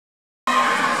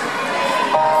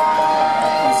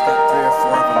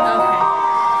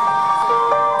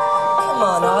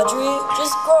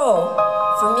Oh,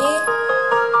 for me?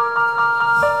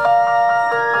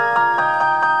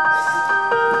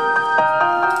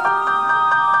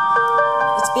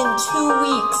 It's been 2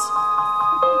 weeks.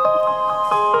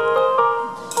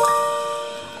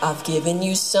 I've given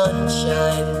you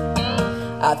sunshine,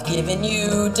 I've given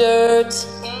you dirt.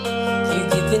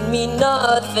 You've given me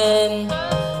nothing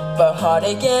but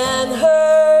heartache and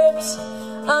hurt.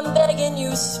 I'm begging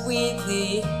you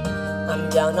sweetly, I'm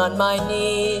down on my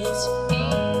knees.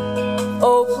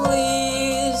 Oh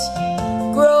please,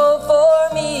 grow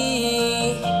for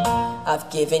me. I've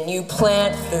given you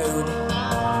plant food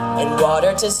and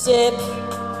water to sip.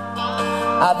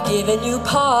 I've given you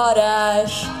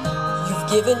potash, you've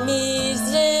given me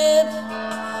zip.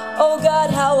 Oh God,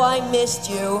 how I missed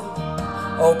you.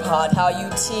 Oh Pod, how you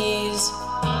tease.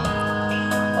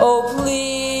 Oh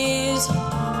please,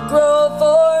 grow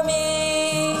for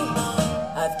me.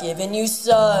 I've given you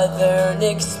southern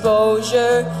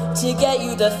exposure to get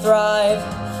you to thrive.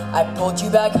 I pulled you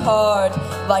back hard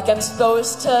like I'm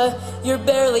supposed to, you're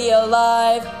barely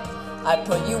alive. I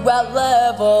put you at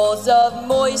levels of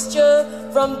moisture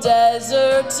from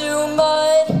desert to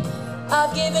mud.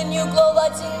 I've given you glow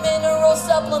lights and mineral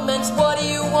supplements. What do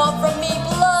you want from me,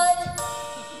 blood?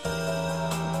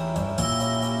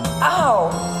 Ow!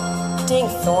 Dang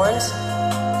thorns.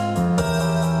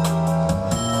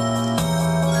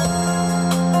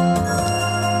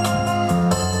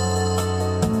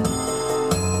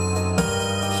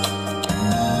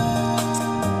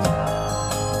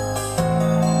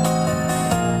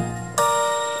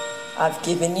 I've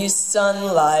given you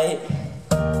sunlight,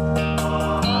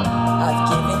 I've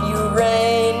given you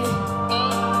rain.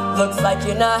 Looks like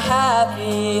you're not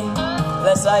happy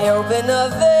unless I open a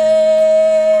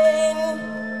vein.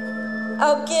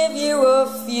 I'll give you a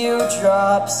few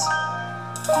drops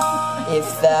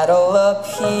if that'll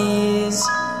appease.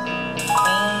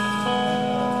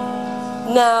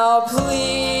 Now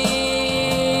please